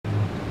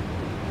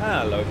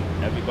Hello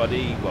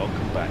everybody,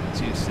 welcome back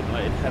to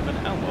Simulated Heaven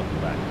and welcome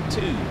back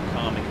to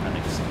Car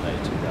Mechanics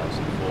Simulator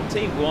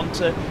 2014. We're on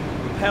to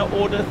repair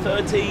order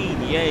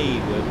 13. Yay,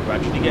 we're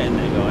gradually getting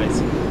there,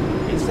 guys.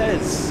 It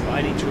says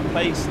I need to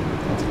replace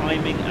the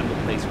timing and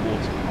replace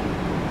water pump.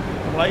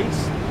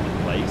 Replace,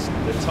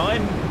 the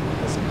time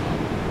has come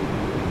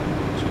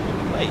to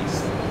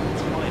replace the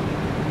timing.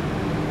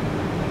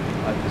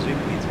 I presume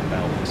it needs a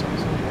belt or some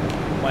sort.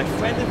 My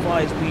friend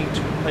advised me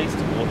to replace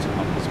the water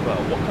pump as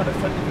well. What kind of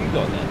friend have you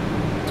got then?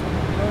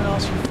 Go and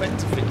ask your friend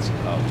to fix your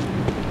car.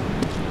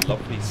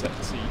 Lovely,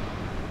 sexy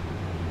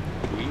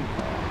green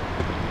car.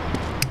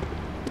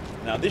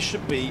 Now this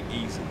should be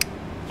easy.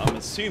 I'm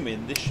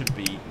assuming this should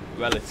be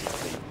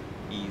relatively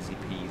easy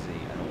peasy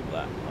and all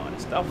that kind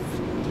of stuff.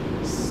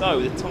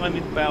 So the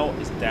timing belt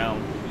is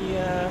down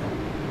here.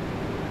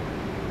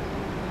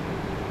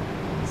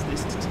 Is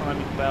this the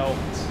timing belt?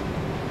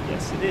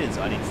 Yes it is.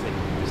 I need to take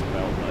this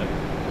belt though.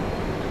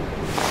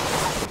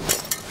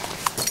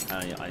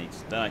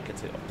 Then I can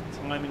take off the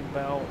timing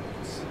belt.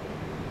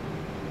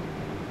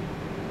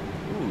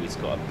 Ooh, it's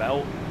got a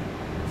belt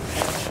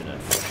tensioner.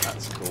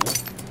 That's cool.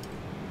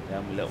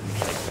 Then we'll let me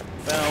take that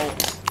belt.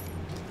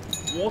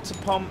 Water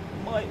pump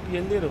might be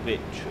a little bit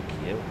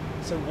trickier.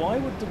 So why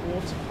would the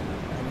water pump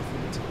have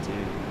anything to do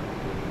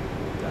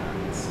with that?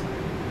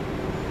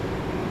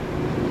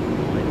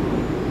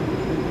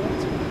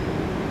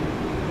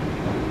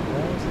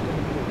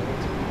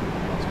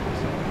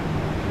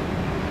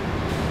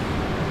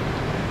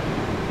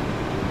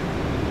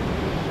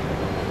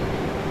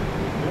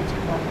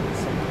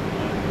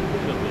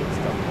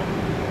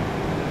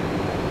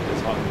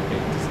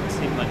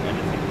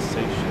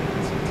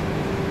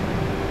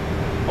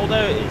 Oh,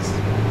 there it is.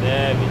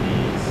 There it is.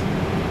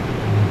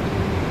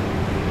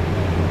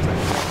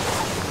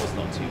 It was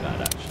not too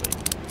bad, actually.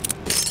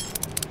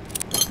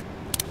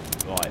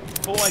 Right,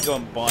 before I go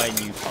and buy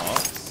new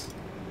parts,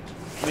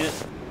 I mean,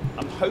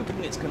 I'm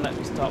hoping it's going to let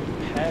me start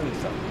repairing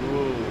stuff.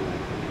 Whoa.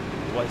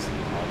 Why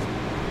some parts?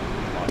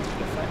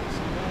 Particle effects?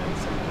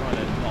 Some kind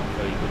of not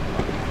very good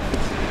particle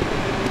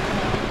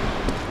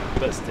effects.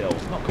 But still,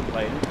 not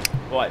complaining.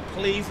 Right,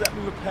 please let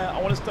me repair.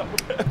 I want to start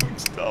repairing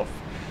stuff.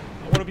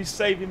 I want to be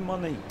saving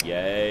money.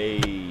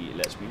 Yay.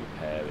 Let's me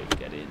repair it.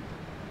 Get in.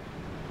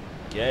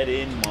 Get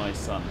in, my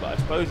son. But I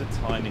suppose a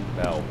timing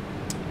belt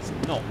is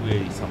not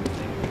really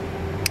something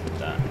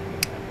that can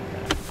repair.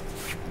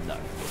 No.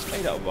 It's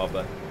made out of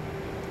rubber.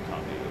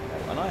 Can't be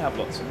repaired. And I have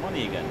lots of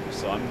money again,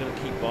 so I'm going to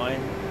keep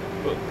buying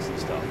books and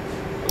stuff.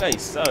 Okay,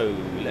 so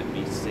let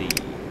me see.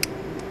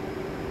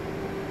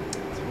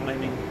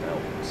 Timing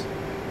belt.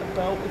 A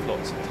belt with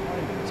lots of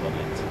timings on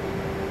it.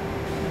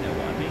 You know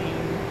what I mean?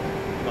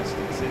 Must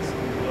exist in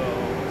the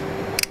world.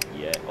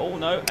 Yeah. Oh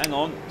no, hang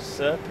on.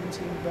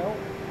 Serpentine belt?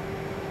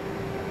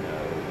 No.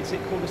 Is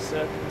it called a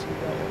serpentine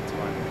belt or a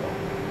timing belt?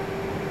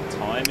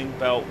 Timing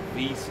belt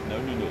V. No.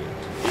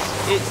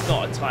 It's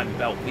not a timing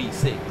belt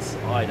V6.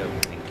 I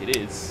don't think it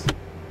is.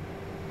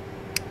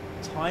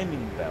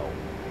 Timing belt.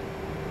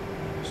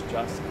 It's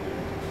just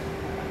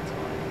called a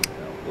timing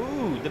belt.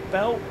 Ooh, the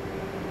belt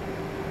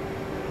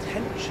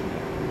tension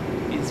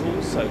is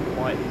also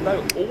quite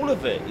low. All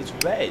of it is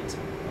red.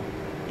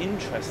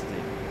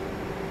 Interesting.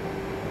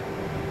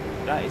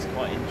 That is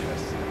quite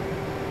interesting.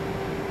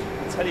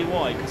 I'll tell you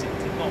why, because it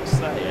did not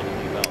say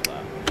anything about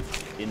that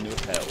in the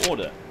repair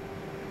order.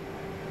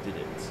 Did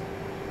it?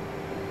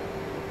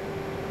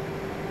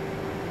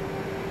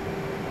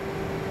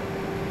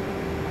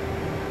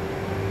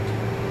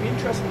 It'd be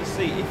interesting to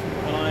see if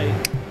when I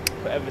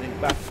put everything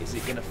back, is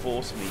it going to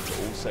force me to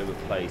also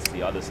replace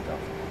the other stuff?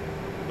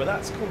 But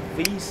that's called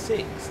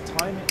V6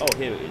 timing. Oh,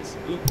 here it is.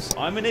 Oops,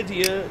 I'm an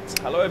idiot.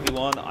 Hello,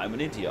 everyone. I'm an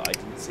idiot. I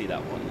didn't see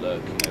that one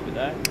lurking over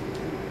there.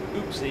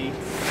 Oopsie.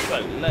 So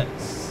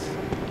let's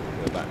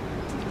go back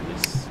to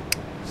this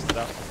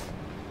stuff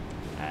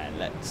and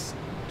let's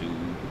do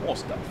more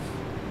stuff.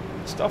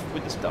 Stuff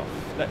with the stuff.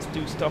 Let's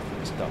do stuff with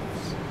the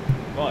stuffs.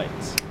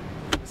 Right.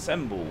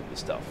 Assemble the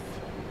stuff.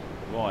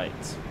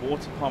 Right.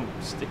 Water pump.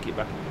 Stick it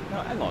back.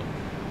 Now, hang on.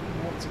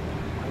 Water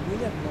pump. I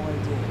really have no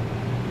idea.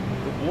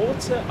 The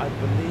water, I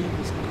believe,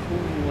 is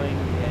cooling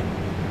in.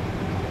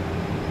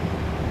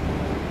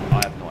 I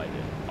have no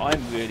idea. I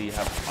really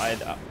have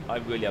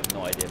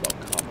no idea about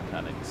car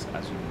mechanics,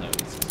 as you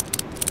noticed.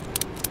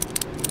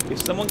 If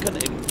someone can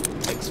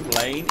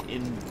explain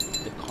in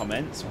the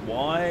comments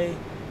why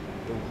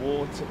the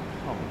water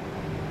pump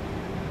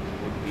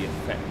would be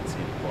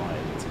affected by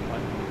the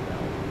timing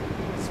belt,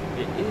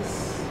 it is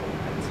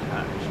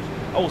attached.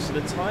 Oh, so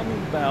the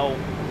timing belt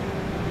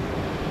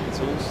is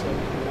also.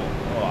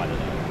 Oh, I don't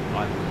know.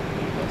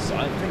 So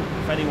I think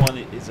if anyone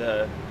is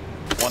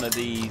one of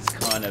these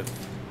kind of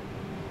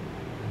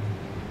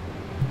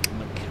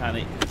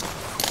mechanic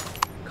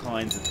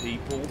kinds of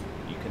people,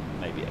 you can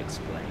maybe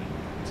explain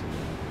to me.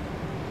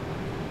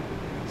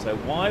 So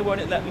why won't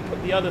it let me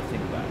put the other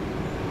thing back?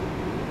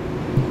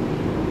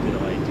 Did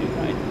I do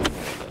that in one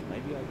order?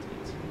 Maybe I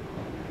did.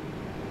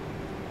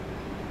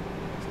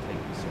 Let's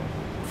take this off.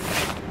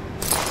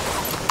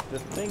 The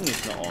thing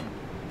is not on.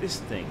 This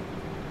thing.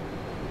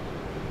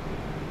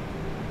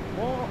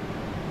 What?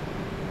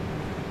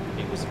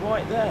 It was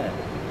right there.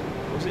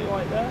 Was it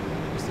right there?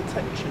 It was the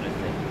tensioner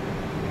thing.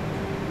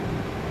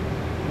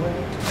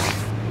 Where?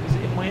 Is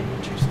it in my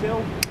inventory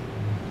still?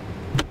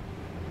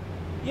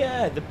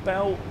 Yeah, the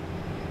belt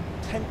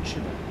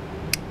tensioner.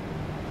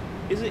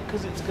 Is it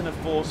because it's going to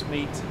force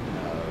me to... No.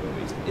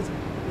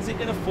 Is it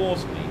going to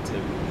force me to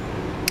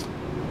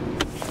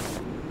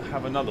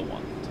have another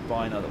one? To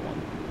buy another one?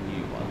 A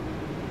new one?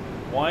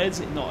 Why is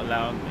it not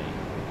allowing me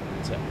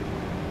to...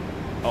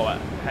 Oh,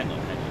 hang on.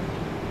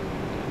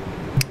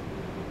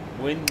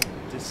 When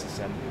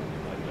disassemble.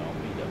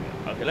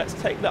 Okay, let's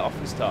take that off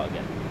and start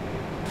again.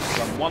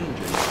 So I'm wondering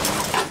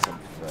if it's on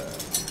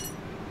first.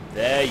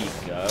 There you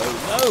go.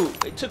 No,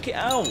 it took it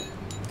out.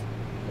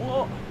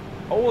 What?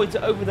 Oh, is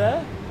it over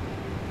there?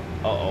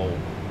 Uh-oh.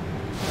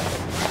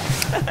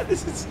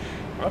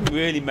 I'm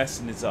really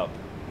messing this up.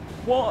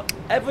 What?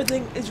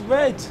 Everything is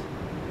red.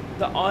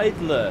 The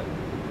idler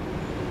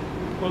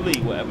pulley,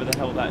 whatever the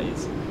hell that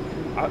is.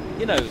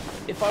 You know,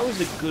 if I was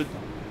a good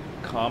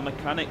car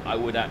mechanic, I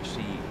would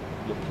actually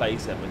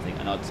replace everything,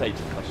 and I'd say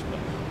to the customer,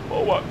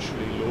 oh,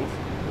 actually, love,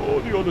 all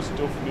the other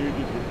stuff needed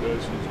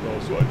repairs as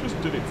well, so I just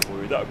did it for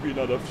you. That would be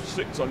another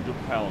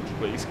 £600,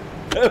 please.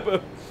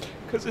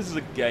 Because this is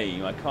a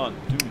game, I can't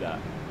do that.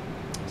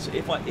 So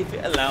if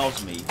it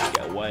allows me to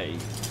get away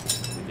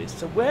with this,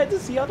 so where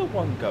does the other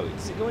one go?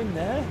 Does it go in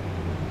there?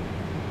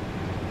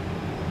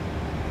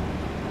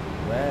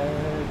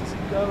 Where does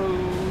it go?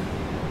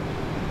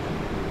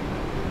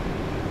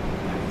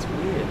 That's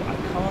weird. I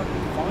can't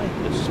find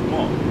the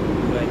spot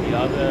where the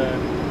other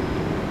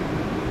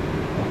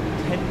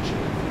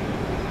tension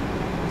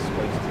is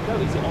supposed to go.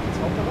 Is it on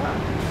top of that?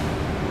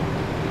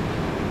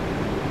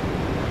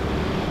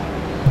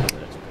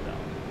 Let's put that on.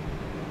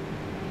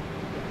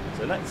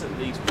 So let's at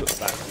least put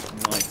back this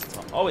nice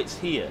time. Oh, it's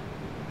here.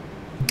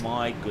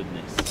 My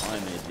goodness,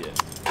 I'm an idiot.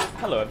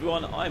 Hello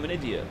everyone, I'm an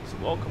idiot. So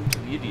welcome to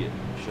the Idiot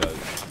Show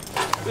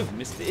with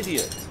Mr.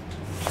 Idiot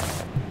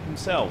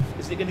himself.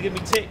 Is it going to give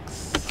me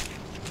ticks?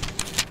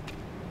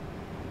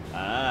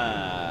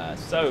 Ah,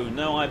 so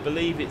no, I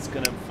believe it's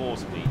going to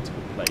force me to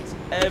replace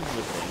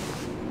everything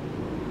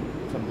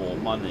for more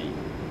money.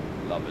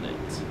 Loving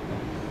it.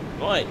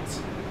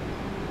 Right,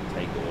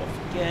 take it off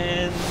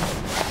again.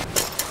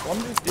 I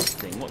wonder if this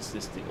thing, what's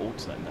this, the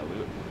alternate? No,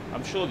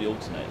 I'm sure the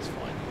alternator's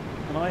fine.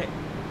 Can I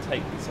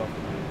take this off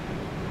now?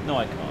 No,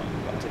 I can't.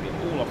 I've got to take it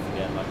all off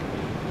again like me.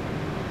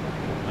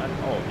 And,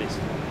 oh, this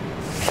one.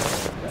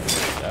 There we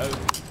go.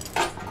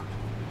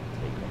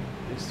 Take off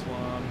this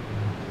one.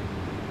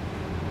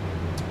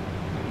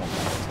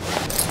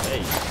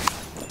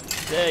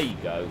 There you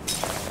go.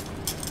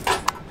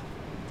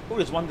 Oh,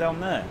 there's one down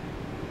there.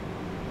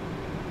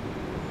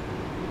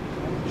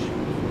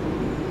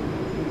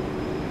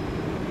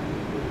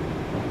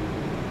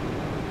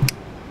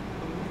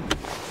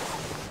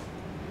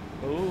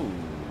 Oh,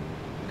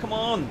 come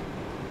on.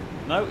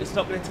 No, it's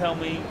not going to tell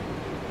me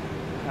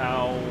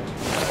how,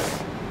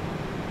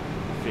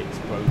 if it's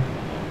broken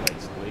or not,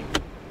 basically.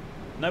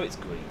 No, it's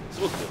green. It's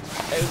all good.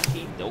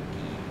 Okie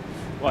dokie.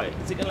 Right,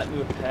 is it going to let me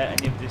repair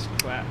any of this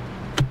crap?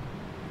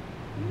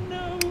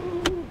 No.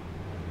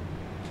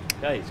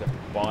 Okay, so I have to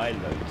buy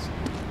loads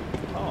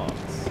of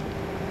parts.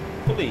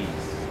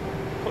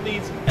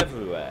 Pulleys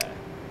everywhere.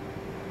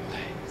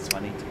 Okay, so I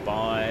need to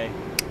buy.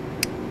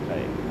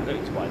 Okay, I don't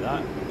need to buy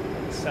that. I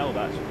can sell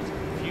that so it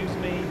doesn't confuse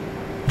me.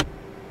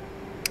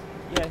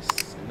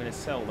 Yes, I'm going to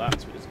sell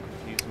that so it doesn't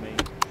confuse me.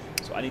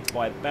 So I need to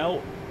buy a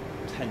belt,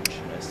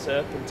 tensioner,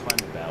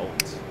 serpentine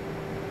belt,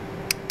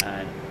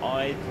 and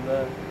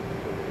idler.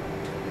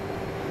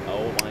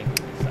 Oh my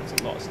goodness, that's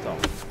a lot of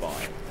stuff to buy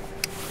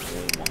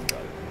all in one go.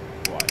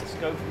 Right, let's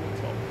go from the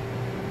top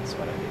so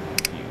I don't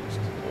get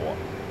confused. Or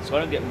so I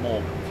don't get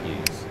more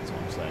confused, that's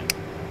what I'm saying.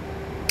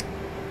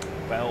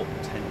 Belt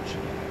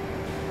tensioner.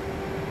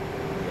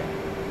 Yeah.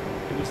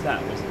 It was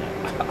that, wasn't it?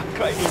 I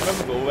can't even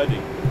remember already.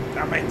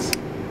 Damn it!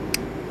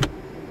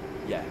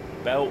 Yeah,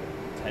 belt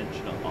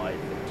tensioner,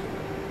 idler.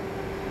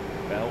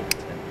 Belt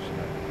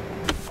tensioner,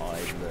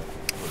 idler.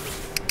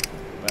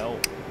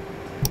 Belt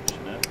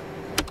tensioner.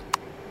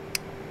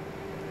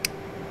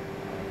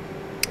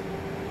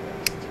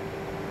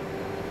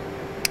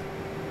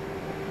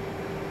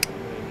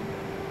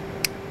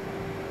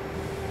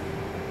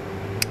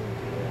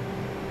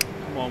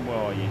 Where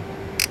are you?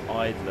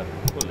 Idler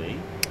pulley,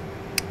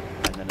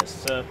 and then a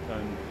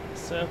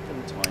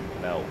serpentine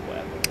belt,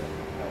 whatever the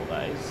hell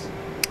that is.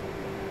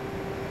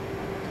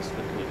 Just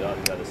looking at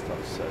the other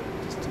stuff, so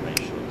just to make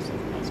sure there's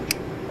nothing else I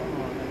should buy.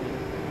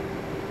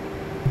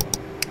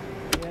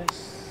 Yes.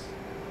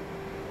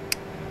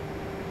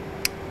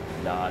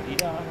 La di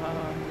da,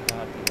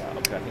 la di da.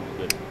 Okay, I think we're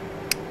good.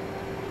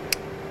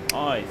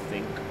 I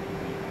think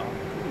we are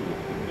good.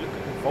 Look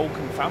at the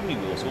Vulcan family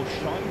wheels, all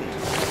shiny.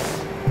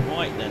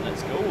 Right then,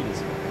 let's go. Oh,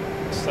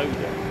 there's soda.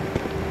 Yeah.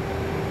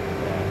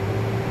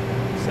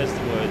 It says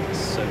the word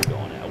soda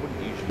on it. I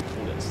wouldn't usually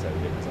call it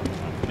soda because I'm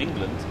from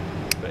England,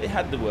 but it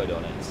had the word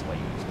on it. It's the way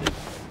you used it.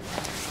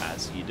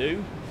 As you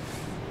do.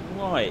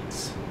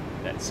 Right.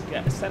 Let's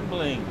get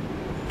assembling.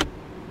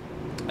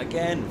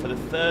 again for the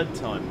third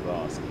time I've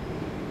asked.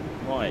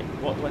 Right,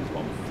 what do I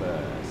want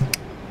first?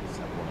 Let's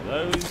have one of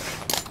those.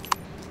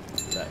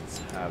 Let's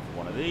have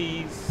one of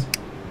these.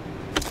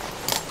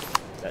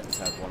 Let's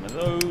have one of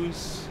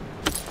those.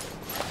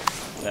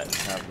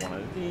 Let's have one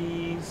of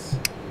these.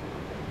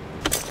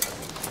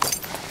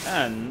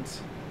 And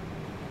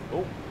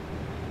oh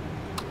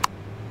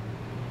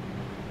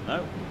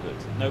no, good.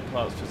 No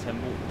parts to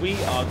assemble. We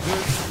are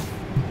good.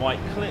 Right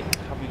click.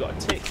 Have we got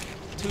a tick?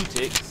 2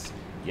 ticks.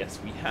 Yes,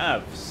 we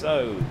have.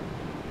 So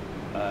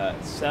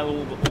sell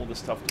all the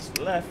stuff that's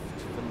left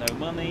for no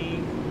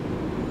money.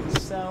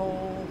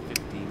 Sell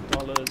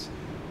 $15.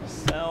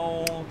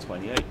 Sell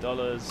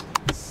 $28.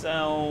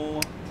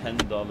 Sell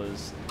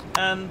 $10.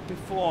 And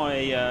before I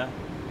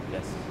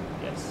yes.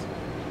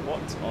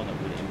 What? Oh no,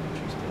 we're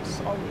inventory still.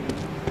 Sorry.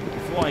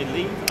 Before I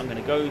leave, I'm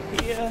going to go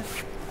here.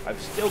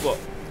 I've still got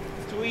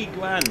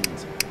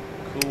 $3,000.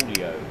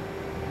 Coolio.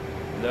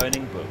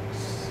 Learning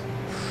books.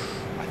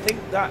 I think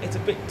that is a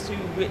bit too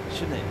rich,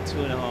 isn't it?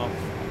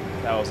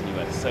 $2,500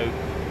 US. So I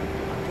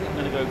think I'm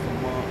going to go for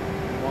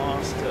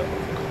Master of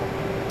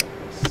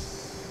Commerce.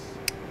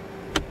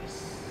 Yes.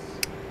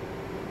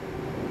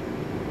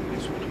 I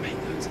just want to make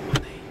loads of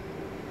money.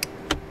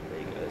 There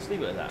you go. Let's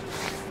leave it at that.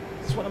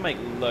 Just want to make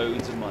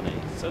loads of money.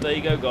 So there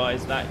you go,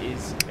 guys. That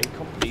is a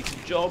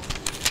completed job.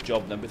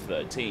 Job number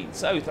 13.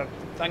 So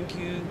thank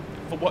you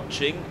for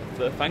watching.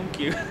 Thank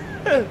you.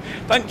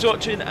 Thanks for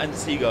watching, and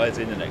see you guys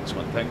in the next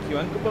one. Thank you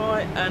and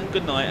goodbye and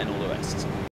good night and all the rest.